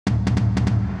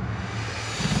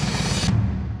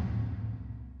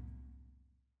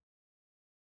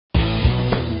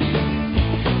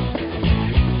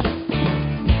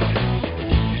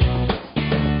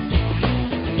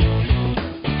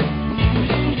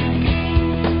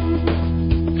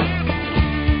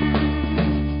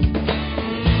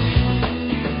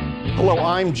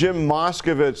I'm Jim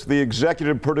Moskovitz, the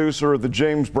executive producer of The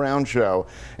James Brown Show,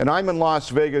 and I'm in Las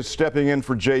Vegas stepping in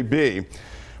for JB.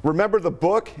 Remember the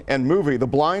book and movie The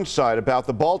Blind Side about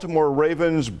the Baltimore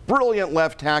Ravens' brilliant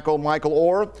left tackle Michael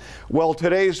Orr? Well,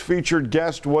 today's featured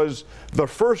guest was the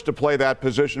first to play that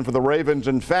position for the Ravens.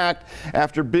 In fact,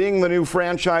 after being the new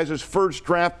franchise's first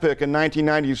draft pick in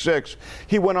 1996,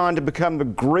 he went on to become the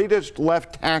greatest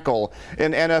left tackle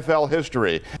in NFL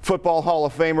history. Football Hall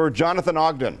of Famer Jonathan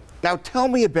Ogden. Now tell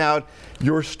me about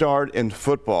your start in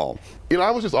football. You know,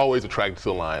 I was just always attracted to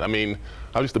the line. I mean,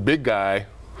 I was just a big guy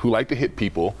who liked to hit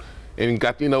people, and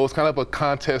got, you know, it's kind of a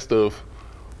contest of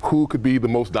who could be the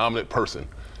most dominant person.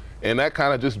 And that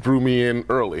kind of just drew me in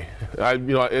early. You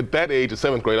know, at that age, in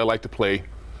 7th grade, I liked to play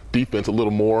defense a little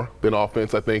more than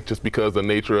offense, I think, just because of the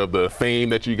nature of the fame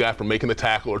that you got from making the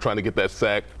tackle or trying to get that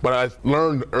sack. But I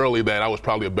learned early that I was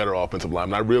probably a better offensive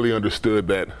lineman. I really understood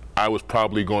that I was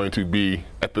probably going to be,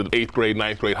 at the 8th grade,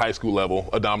 9th grade, high school level,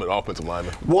 a dominant offensive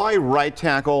lineman. Why right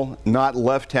tackle, not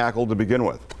left tackle to begin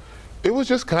with? It was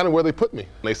just kind of where they put me.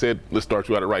 They said, let's start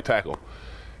you out at right tackle.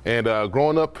 And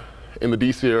growing up in the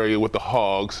D.C. area with the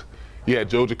Hogs, you had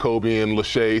Joe Jacoby and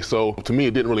Lachey, so to me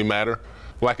it didn't really matter.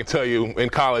 Well, I can tell you, in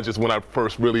college is when I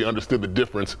first really understood the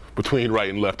difference between right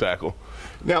and left tackle.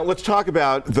 Now let's talk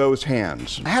about those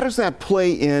hands. How does that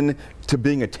play in to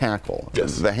being a tackle,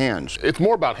 Yes. The hands? It's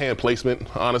more about hand placement,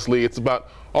 honestly. It's about,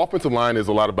 offensive line is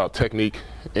a lot about technique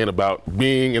and about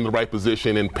being in the right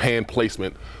position and hand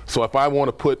placement. So if I want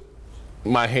to put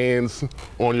my hands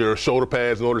on your shoulder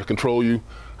pads in order to control you,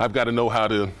 I've got to know how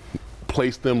to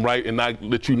place them right and not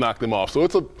let you knock them off. So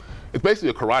it's basically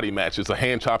a karate match. It's a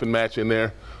hand chopping match in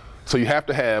there. So you have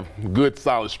to have good,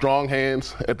 solid, strong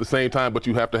hands at the same time, but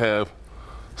you have to have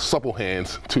supple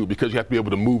hands too, because you have to be able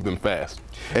to move them fast.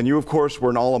 And you, of course, were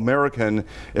an All-American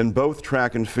in both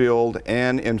track and field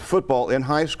and in football in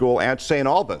high school at St.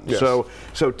 Albans. Yes.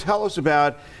 So tell us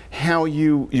about how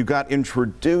you got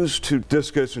introduced to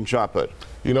discus and shot put.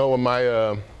 You know, my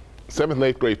 7th and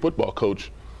 8th grade football coach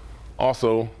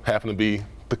also happened to be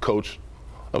the coach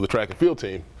of the track and field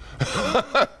team.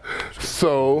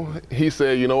 So he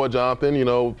said, you know what, Jonathan, you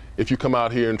know, if you come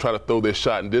out here and try to throw this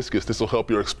shot and discus, this will help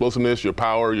your explosiveness, your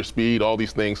power, your speed, all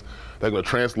these things that are going to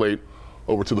translate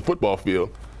over to the football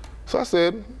field. So I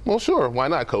said, well, sure, why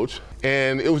not, coach?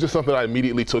 And it was just something I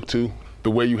immediately took to,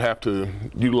 the way you have to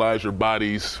utilize your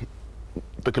body's,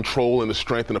 the control and the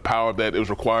strength and the power that it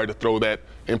was required to throw that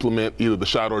implement, either the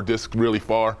shot or disc, really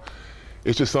far.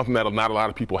 It's just something that not a lot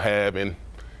of people have, and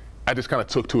I just kind of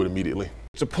took to it immediately.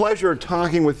 It's a pleasure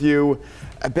talking with you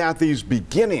about these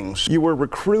beginnings. You were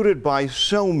recruited by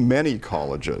so many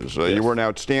colleges. Yes. You were an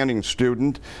outstanding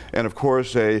student and, of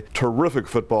course, a terrific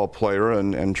football player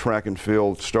and track and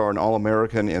field star and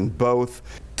All-American in both.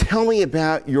 Tell me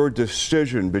about your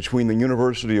decision between the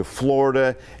University of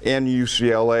Florida and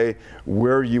UCLA,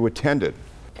 where you attended.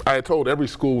 I had told every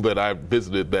school that I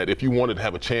visited that if you wanted to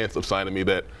have a chance of signing me,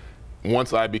 that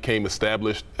once I became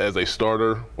established as a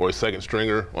starter or a second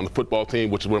stringer on the football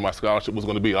team, which is where my scholarship was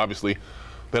going to be, obviously,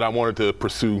 that I wanted to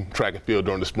pursue track and field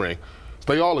during the spring.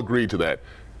 So they all agreed to that.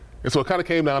 And so it kind of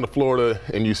came down to Florida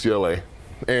and UCLA.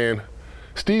 And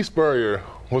Steve Spurrier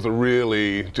was a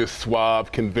really just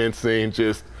suave, convincing,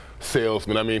 just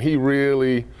salesman. I mean, he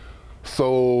really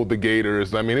sold the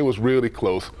Gators. I mean, it was really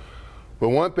close. But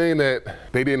one thing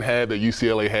that they didn't have that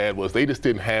UCLA had was they just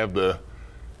didn't have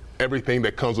everything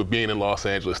that comes with being in Los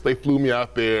Angeles. They flew me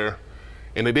out there,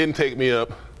 and they didn't take me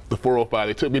up the 405.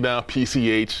 They took me down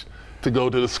PCH to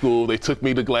go to the school. They took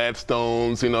me to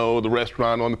Gladstone's, you know, the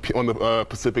restaurant on the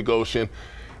Pacific Ocean.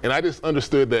 And I just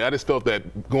understood that. I just felt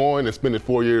that going and spending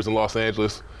 4 years in Los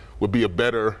Angeles would be a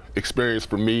better experience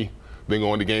for me than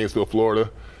going to Gainesville, Florida.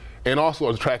 And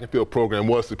also the track and field program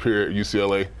was superior at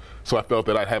UCLA, so I felt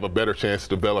that I'd have a better chance to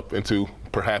develop into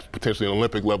perhaps potentially an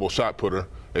Olympic level shot putter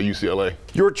at UCLA.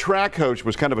 Your track coach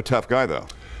was kind of a tough guy, though.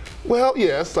 Well,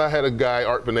 yes, I had a guy,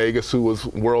 Art Venegas, who was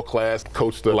world class,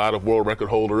 coached a lot of world record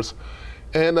holders.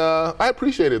 And I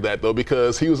appreciated that, though,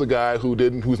 because he was a guy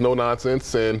who's no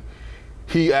nonsense, and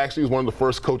he actually was one of the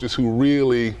first coaches who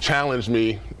really challenged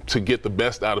me to get the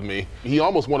best out of me. He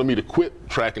almost wanted me to quit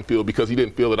track and field because he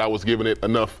didn't feel that I was giving it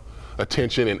enough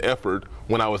attention and effort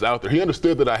when I was out there. He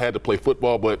understood that I had to play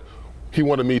football, but he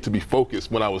wanted me to be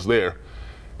focused when I was there.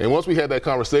 And once we had that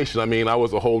conversation, I mean, I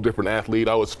was a whole different athlete.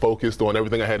 I was focused on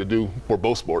everything I had to do for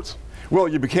both sports. Well,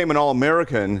 you became an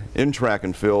All-American in track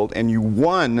and field, and you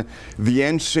won the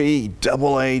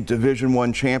NCAA Division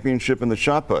I championship in the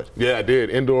shot put. Yeah, I did.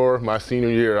 Indoor, my senior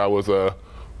year, I was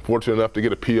fortunate enough to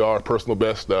get a PR, personal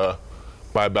best,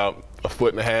 by about 1.5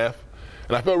 feet.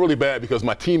 And I felt really bad because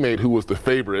my teammate, who was the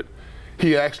favorite,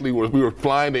 we were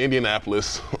flying to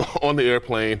Indianapolis on the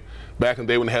airplane back in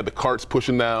the day when they had the carts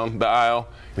pushing down the aisle,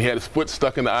 and he had his foot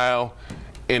stuck in the aisle,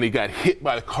 and he got hit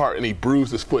by the cart and he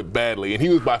bruised his foot badly. And he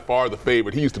was by far the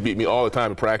favorite. He used to beat me all the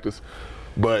time in practice.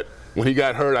 But when he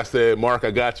got hurt, I said, Mark,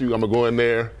 I got you. I'm gonna go in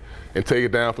there and take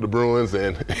it down for the Bruins.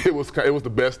 And it was the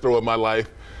best throw of my life.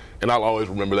 And I'll always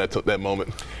remember that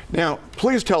moment. Now,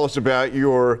 please tell us about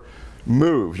your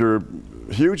move, your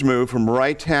huge move from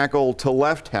right tackle to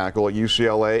left tackle at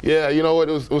UCLA. Yeah, you know,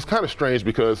 it was kind of strange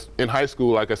because in high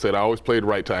school, like I said, I always played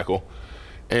right tackle.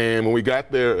 And when we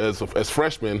got there as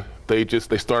freshmen, they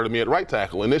started me at right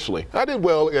tackle initially. I did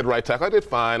well at right tackle. I did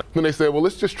fine. Then they said, well,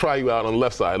 let's just try you out on the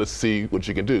left side. Let's see what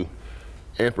you can do.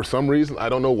 And for some reason, I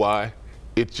don't know why,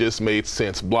 it just made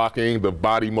sense. Blocking, the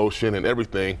body motion, and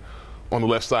everything on the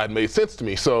left side made sense to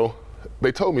me. So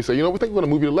they told me, you know, we think we're going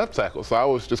to move you to left tackle. So I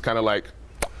was just kind of like,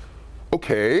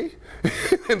 okay.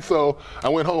 And so I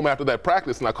went home after that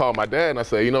practice and I called my dad and I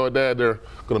said, you know what, Dad, they're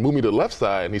going to move me to the left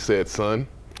side. And he said, son,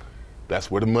 that's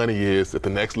where the money is at the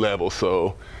next level.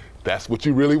 So that's what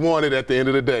you really wanted at the end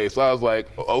of the day. So I was like,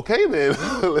 okay then,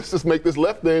 let's just make this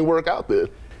left thing work out there.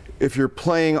 If you're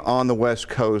playing on the West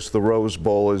Coast, the Rose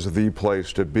Bowl is the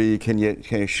place to be. Can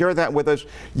you share that with us?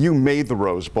 You made the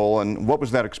Rose Bowl, and what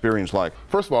was that experience like?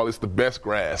 First of all, it's the best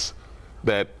grass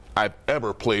that I've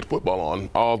ever played football on,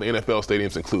 all the NFL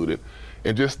stadiums included.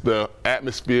 And just the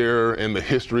atmosphere and the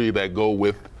history that go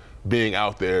with being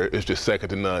out there is just second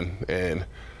to none. And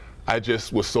I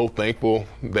just was so thankful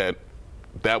that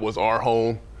that was our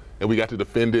home and we got to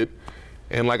defend it.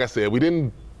 And like I said, we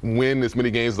didn't win as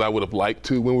many games as I would have liked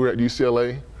to when we were at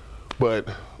UCLA, but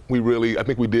I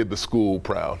think we did the school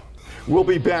proud. We'll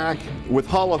be back with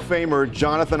Hall of Famer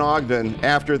Jonathan Ogden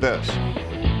after this.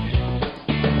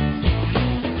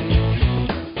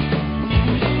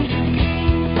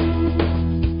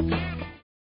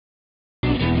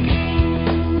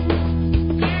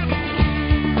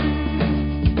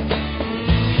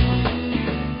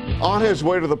 On his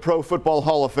way to the Pro Football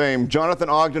Hall of Fame, Jonathan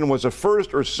Ogden was a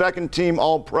first or second team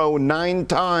All-Pro 9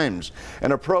 times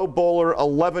and a Pro Bowler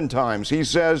 11 times. He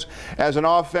says, as an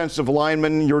offensive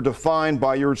lineman, you're defined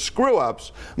by your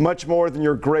screw-ups much more than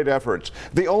your great efforts.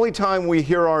 The only time we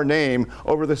hear our name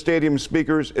over the stadium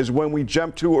speakers is when we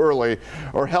jumped too early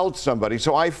or held somebody,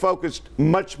 so I focused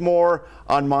much more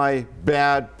on my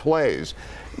bad plays.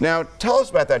 Now, tell us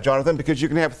about that, Jonathan, because you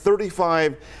can have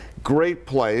 35 great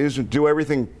plays, do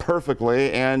everything perfectly,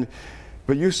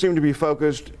 but you seem to be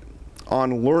focused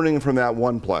on learning from that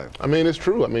one play. I mean, it's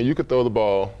true. I mean, you could throw the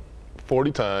ball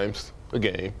 40 times a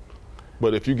game,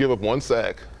 but if you give up 1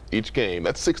 sack each game,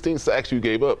 that's 16 sacks you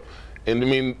gave up. And I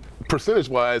mean,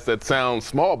 percentage-wise, that sounds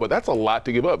small, but that's a lot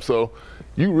to give up. So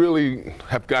you really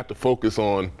have got to focus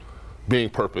on being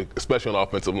perfect, especially on the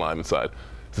offensive lineman side.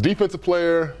 As a defensive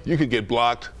player, you could get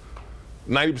blocked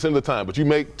 90% of the time, but you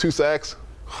make 2 sacks,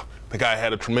 the guy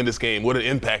had a tremendous game. What an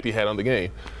impact he had on the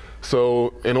game.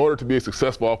 So in order to be a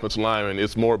successful offensive lineman,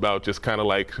 it's more about just kind of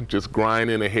like just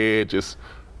grinding ahead, just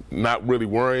not really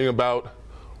worrying about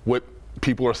what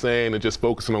people are saying and just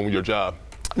focusing on your job.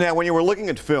 Now, when you were looking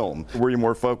at film, were you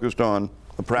more focused on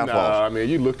the pratfalls? I mean,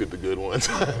 you looked at the good ones.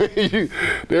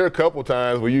 There are a couple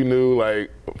times where you knew,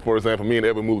 like, for example, me and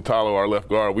Evan Mulatalo, our left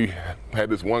guard, we had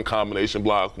this one combination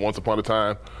block once upon a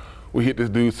time. We hit this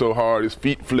dude so hard, his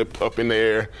feet flipped up in the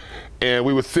air, and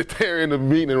we would sit there in the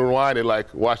meeting and rewind and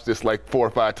like watch this like 4 or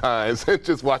 5 times and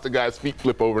just watch the guy's feet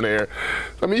flip over in the air.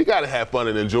 I mean, you got to have fun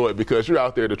and enjoy it because you're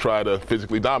out there to try to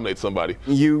physically dominate somebody.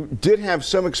 You did have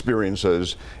some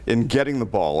experiences in getting the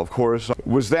ball, of course.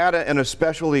 Was that an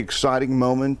especially exciting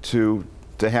moment to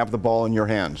have the ball in your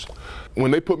hands?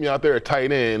 When they put me out there at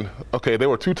tight end, okay, there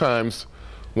were 2 times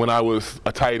when I was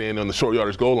a tight end on the short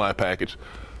yardage goal line package.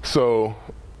 So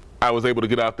I was able to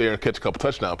get out there and catch a couple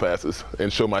touchdown passes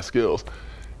and show my skills.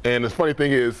 And the funny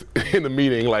thing is, in the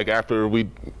meeting, like after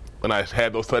when I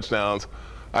had those touchdowns,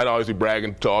 I'd always be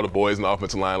bragging to all the boys in the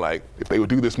offensive line, like, if they would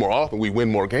do this more often, we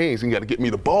win more games. You got to get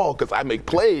me the ball because I make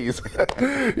plays.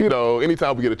 You know,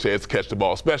 anytime we get a chance to catch the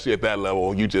ball, especially at that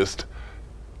level, you just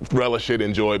relish it,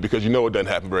 enjoy it, because you know it doesn't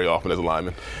happen very often as a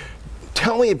lineman.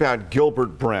 Tell me about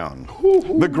Gilbert Brown,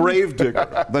 the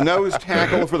gravedigger, the nose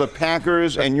tackle for the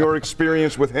Packers, and your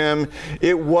experience with him.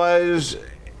 It was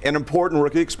an important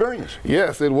rookie experience.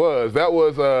 Yes, it was. That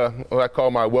was what I call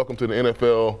my welcome to the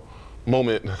NFL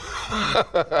moment.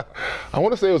 I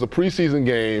want to say it was a preseason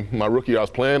game. My rookie, I was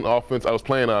playing offense. I was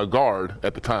playing guard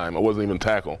at the time. I wasn't even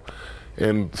tackle.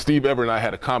 And Steve Everett and I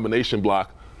had a combination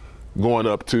block going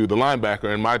up to the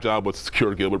linebacker, and my job was to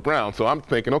secure Gilbert Brown. So I'm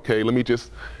thinking, okay, let me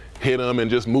just hit him and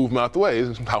just move him out the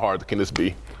way. How hard can this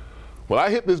be? Well, I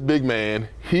hit this big man.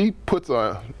 He puts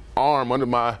an arm under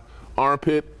my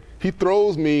armpit. He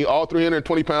throws me, all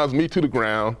 320 pounds, me to the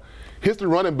ground, hits the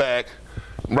running back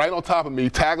right on top of me,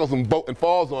 tackles him and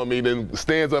falls on me, then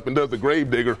stands up and does the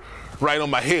gravedigger right on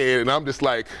my head. And I'm just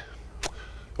like,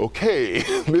 okay,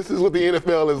 this is what the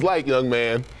NFL is like, young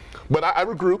man. But I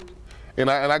regrouped,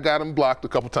 and I got him blocked a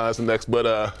couple times the next. But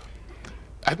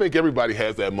I think everybody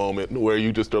has that moment where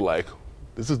you just are like,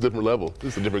 this is a different level.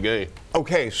 This is a different game.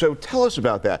 Okay, so tell us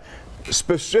about that.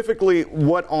 Specifically,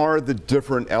 what are the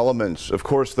different elements? Of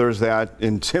course, there's that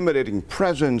intimidating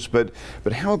presence, but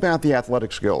how about the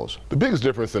athletic skills? The biggest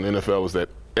difference in the NFL is that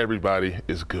everybody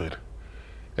is good.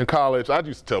 In college, I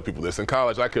used to tell people this. In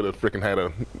college, I could have freaking had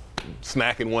a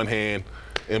snack in one hand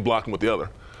and blocked him with the other.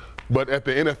 But at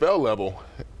the NFL level,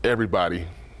 everybody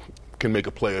can make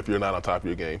a play if you're not on top of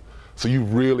your game. So you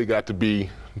really got to be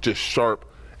just sharp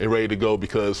and ready to go,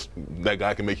 because that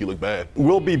guy can make you look bad.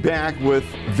 We'll be back with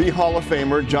the Hall of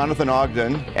Famer, Jonathan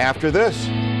Ogden, after this.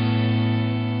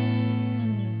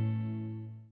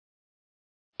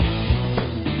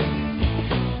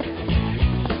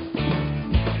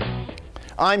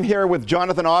 I'm here with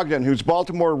Jonathan Ogden, whose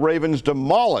Baltimore Ravens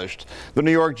demolished the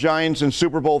New York Giants in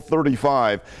Super Bowl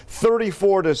 35,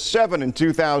 34-7 in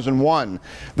 2001.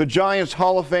 The Giants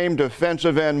Hall of Fame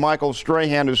defensive end Michael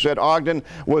Strahan has said Ogden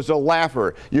was a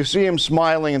laugher. You see him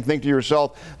smiling and think to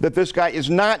yourself that this guy is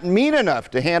not mean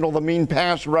enough to handle the mean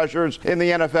pass rushers in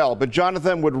the NFL. But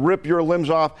Jonathan would rip your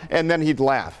limbs off and then he'd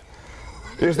laugh.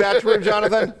 Is that true,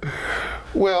 Jonathan?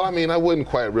 Well, I mean, I wouldn't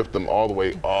quite rip them all the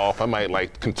way off. I might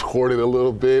like contort it a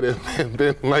little bit and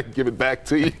then like give it back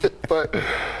to you. But,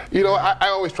 you know, I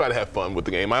always try to have fun with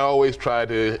the game. I always try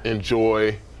to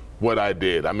enjoy what I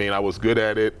did. I mean, I was good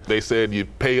at it. They said you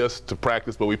pay us to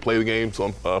practice, but we play the games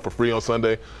for free on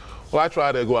Sunday. Well, I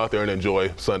try to go out there and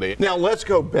enjoy Sunday. Now, let's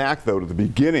go back, though, to the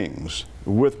beginnings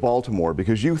with Baltimore,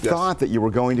 because you thought that you were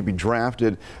going to be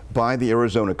drafted by the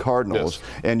Arizona Cardinals,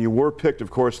 and you were picked, of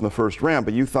course, in the first round,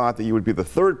 but you thought that you would be the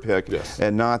third pick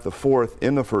and not the fourth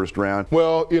in the first round.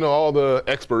 Well, you know, all the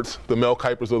experts, the Mel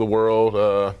Kipers of the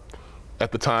world,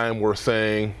 at the time were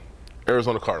saying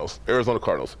Arizona Cardinals, Arizona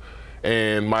Cardinals.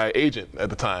 And my agent at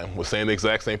the time was saying the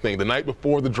exact same thing. The night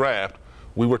before the draft,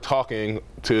 we were talking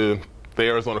to the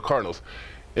Arizona Cardinals.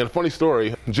 And a funny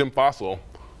story, Jim Fossil,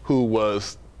 who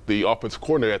was the offensive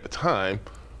coordinator at the time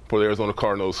for the Arizona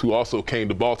Cardinals, who also came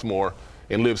to Baltimore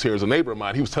and lives here as a neighbor of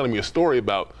mine, he was telling me a story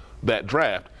about that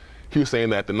draft. He was saying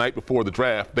that the night before the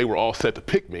draft, they were all set to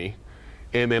pick me,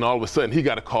 and then all of a sudden he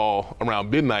got a call around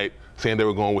midnight saying they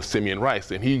were going with Simeon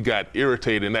Rice, and he got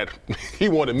irritated and that he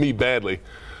wanted me badly.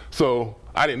 So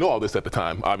I didn't know all this at the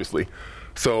time, obviously.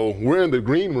 So we're in the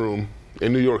green room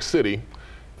in New York City.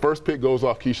 First pick goes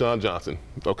off Keyshawn Johnson.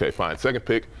 Okay, fine. Second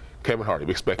pick, Kevin Hardy.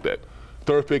 We expect that.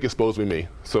 Third pick is supposed to be me.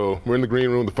 So we're in the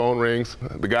green room. The phone rings.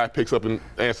 The guy picks up and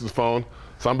answers the phone.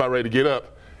 So I'm about ready to get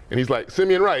up. And he's like,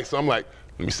 Simeon Rice. So I'm like,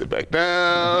 let me sit back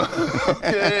down.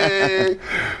 Okay.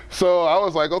 So I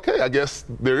was like, okay, I guess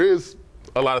there is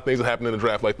a lot of things that happen in the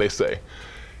draft, like they say.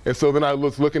 And so then I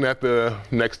was looking at the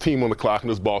next team on the clock, and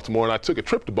it was Baltimore. And I took a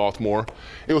trip to Baltimore.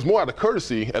 It was more out of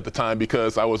courtesy at the time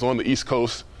because I was on the East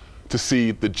Coast to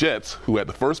see the Jets, who had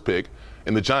the first pick,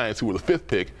 and the Giants, who were the fifth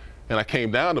pick. And I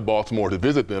came down to Baltimore to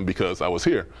visit them because I was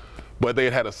here. But they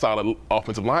had a solid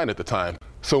offensive line at the time.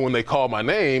 So when they called my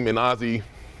name and Ozzie,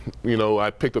 you know,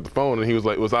 I picked up the phone and he was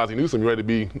like, it was Ozzie Newsome, you ready to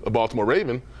be a Baltimore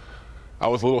Raven? I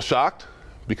was a little shocked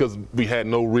because we had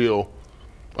no real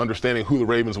understanding who the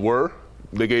Ravens were.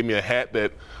 They gave me a hat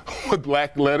that with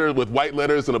black letters, with white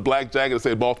letters and a black jacket that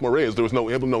said Baltimore Ravens. There was no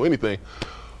emblem, no anything.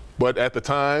 But at the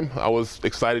time, I was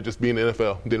excited just being in the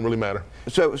NFL. It didn't really matter.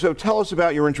 So tell us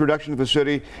about your introduction to the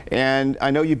city. And I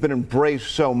know you've been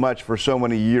embraced so much for so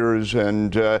many years.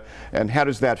 And how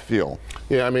does that feel?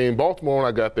 Yeah, I mean, Baltimore, when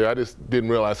I got there, I just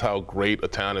didn't realize how great a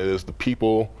town it is. The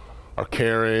people are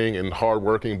caring and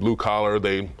hardworking, blue collar.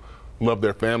 They love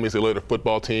their families. They love their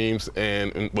football teams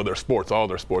and well, their sports, all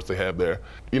their sports they have there.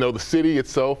 You know, the city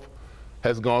itself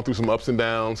has gone through some ups and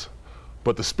downs.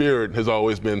 But the spirit has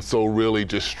always been so really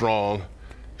just strong,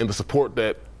 and the support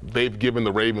that they've given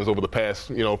the Ravens over the past,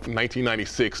 you know, from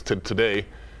 1996 to today,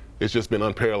 it's just been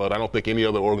unparalleled. I don't think any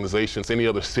other organizations, any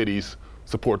other cities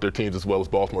support their teams as well as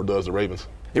Baltimore does the Ravens.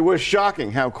 It was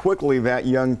shocking how quickly that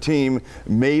young team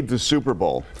made the Super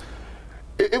Bowl.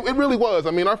 It really was. I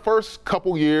mean, our first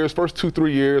couple years, first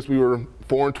 2-3 years, we were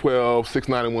 4-12,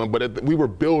 6-9-1, but we were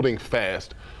building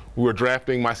fast. We were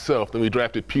drafting myself, then we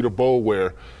drafted Peter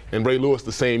Boulware and Ray Lewis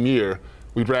the same year.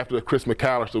 We drafted a Chris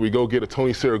McAllister. We go get a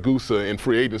Tony Siragusa in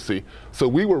free agency. So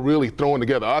we were really throwing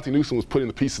together. Ozzie Newsome was putting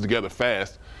the pieces together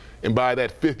fast. And by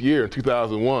that fifth year in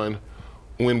 2001,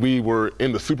 when we were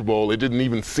in the Super Bowl, it didn't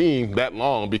even seem that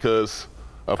long because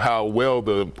of how well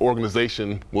the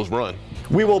organization was run.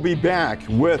 We will be back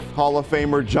with Hall of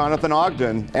Famer Jonathan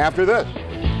Ogden after this.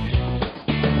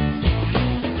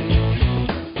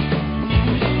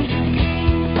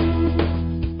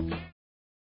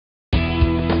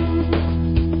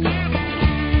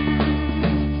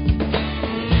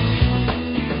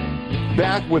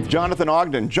 Back with Jonathan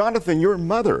Ogden. Jonathan, your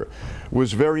mother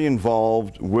was very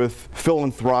involved with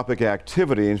philanthropic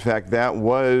activity. In fact, that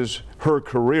was her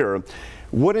career.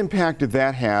 What impact did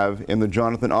that have in the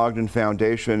Jonathan Ogden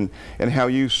Foundation and how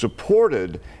you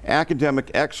supported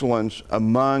academic excellence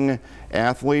among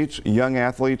athletes, young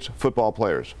athletes, football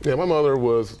players? Yeah, my mother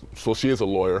she is a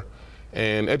lawyer,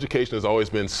 and education has always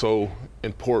been so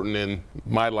important in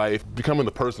my life, becoming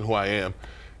the person who I am.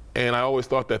 And I always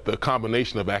thought that the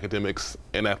combination of academics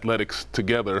and athletics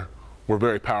together were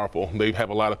very powerful. They have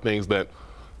a lot of things that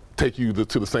take you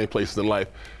to the same places in life.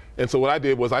 And so what I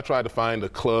did was I tried to find a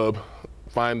club,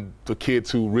 find the kids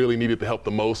who really needed the help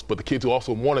the most, but the kids who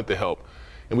also wanted the help.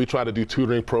 And we tried to do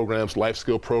tutoring programs, life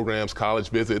skill programs, college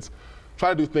visits, try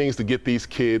to do things to get these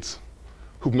kids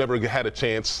who've never had a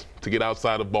chance to get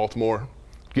outside of Baltimore,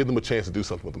 give them a chance to do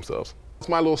something with themselves. It's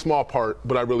my little small part,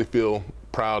 but I really feel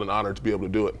proud and honored to be able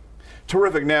to do it.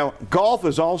 Terrific. Now, golf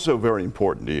is also very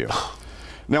important to you.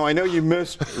 Now, I know you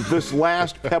missed this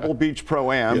last Pebble Beach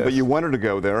Pro-Am, yes, but you wanted to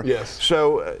go there. Yes.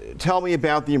 So tell me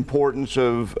about the importance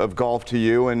of golf to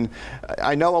you. And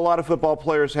I know a lot of football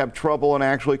players have trouble in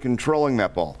actually controlling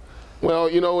that ball. Well,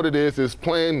 you know what it is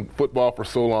playing football for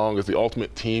so long is the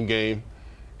ultimate team game.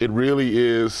 It really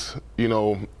is,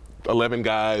 11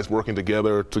 guys working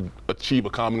together to achieve a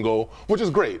common goal, which is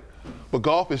great. But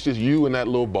golf is just you and that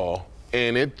little ball.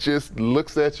 And it just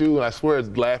looks at you, and I swear it's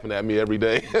laughing at me every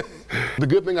day. The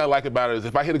good thing I like about it is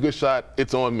if I hit a good shot,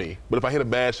 it's on me. But if I hit a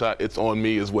bad shot, it's on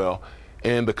me as well.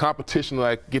 And the competition that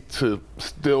I get to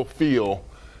still feel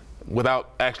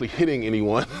without actually hitting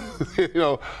anyone,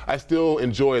 I still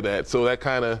enjoy that. So that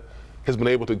kind of has been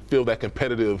able to feel that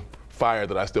competitive fire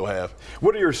that I still have.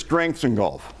 What are your strengths in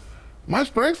golf? My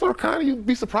strengths are you'd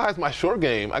be surprised, my short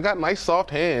game. I got nice soft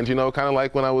hands, kind of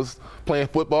like when I was playing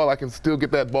football, I can still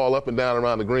get that ball up and down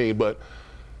around the green. But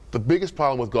the biggest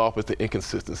problem with golf is the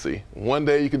inconsistency. One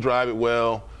day you can drive it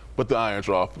well, but the irons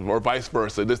are off, or vice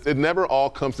versa. It never all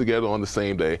comes together on the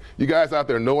same day. You guys out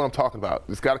there know what I'm talking about.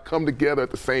 It's got to come together at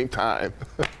the same time.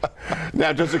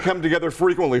 Now, does it come together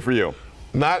frequently for you?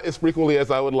 Not as frequently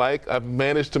as I would like. I've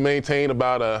managed to maintain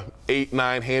about a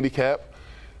 8-9 handicap.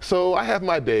 So I have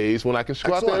my days when I can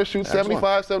go out there and shoot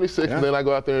 75, 76, and then I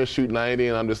go out there and shoot 90,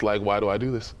 and I'm just like, why do I do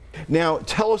this? Now,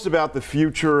 tell us about the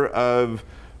future of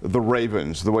the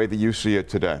Ravens, the way that you see it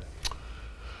today.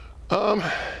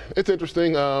 It's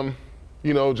interesting. John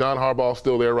Harbaugh's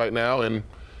still there right now, and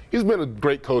he's been a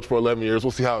great coach for 11 years.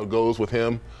 We'll see how it goes with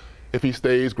him. If he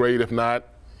stays, great. If not,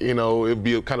 it'll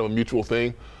be kind of a mutual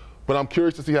thing. But I'm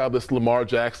curious to see how this Lamar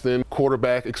Jackson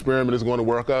quarterback experiment is going to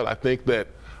work out. I think that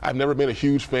I've never been a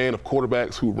huge fan of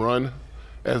quarterbacks who run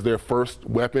as their first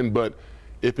weapon, but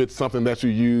if it's something that you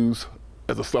use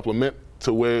as a supplement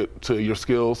to your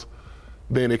skills,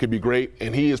 then it could be great.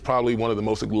 And he is probably one of the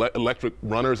most electric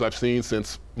runners I've seen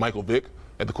since Michael Vick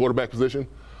at the quarterback position.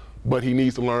 But he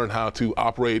needs to learn how to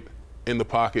operate in the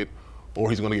pocket or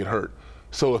he's going to get hurt.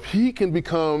 So if he can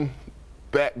become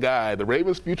that guy, the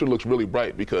Ravens' future looks really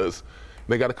bright because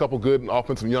they got a couple good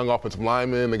young offensive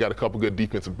linemen. They got a couple good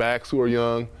defensive backs who are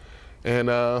young. And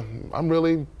I'm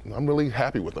really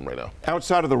happy with them right now.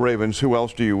 Outside of the Ravens, who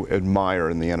else do you admire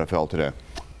in the NFL today?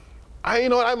 I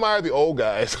admire the old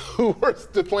guys who were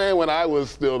still playing when I was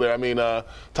still there. I mean,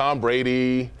 Tom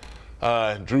Brady,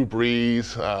 Drew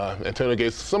Brees, Antonio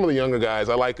Gates, some of the younger guys.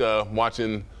 I like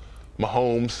watching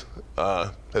Mahomes,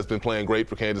 has been playing great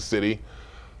for Kansas City.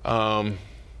 Outside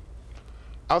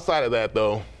of that,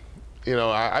 though,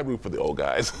 I root for the old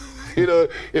guys.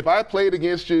 If I played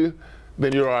against you,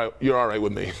 then you're all right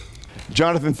with me.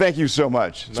 Jonathan, thank you so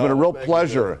much. It's been a real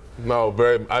pleasure.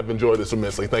 I've enjoyed this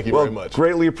immensely. Thank you very much.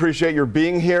 Greatly appreciate your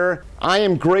being here. I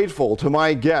am grateful to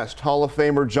my guest, Hall of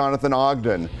Famer Jonathan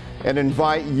Ogden, and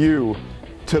invite you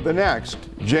to the next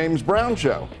James Brown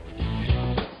Show.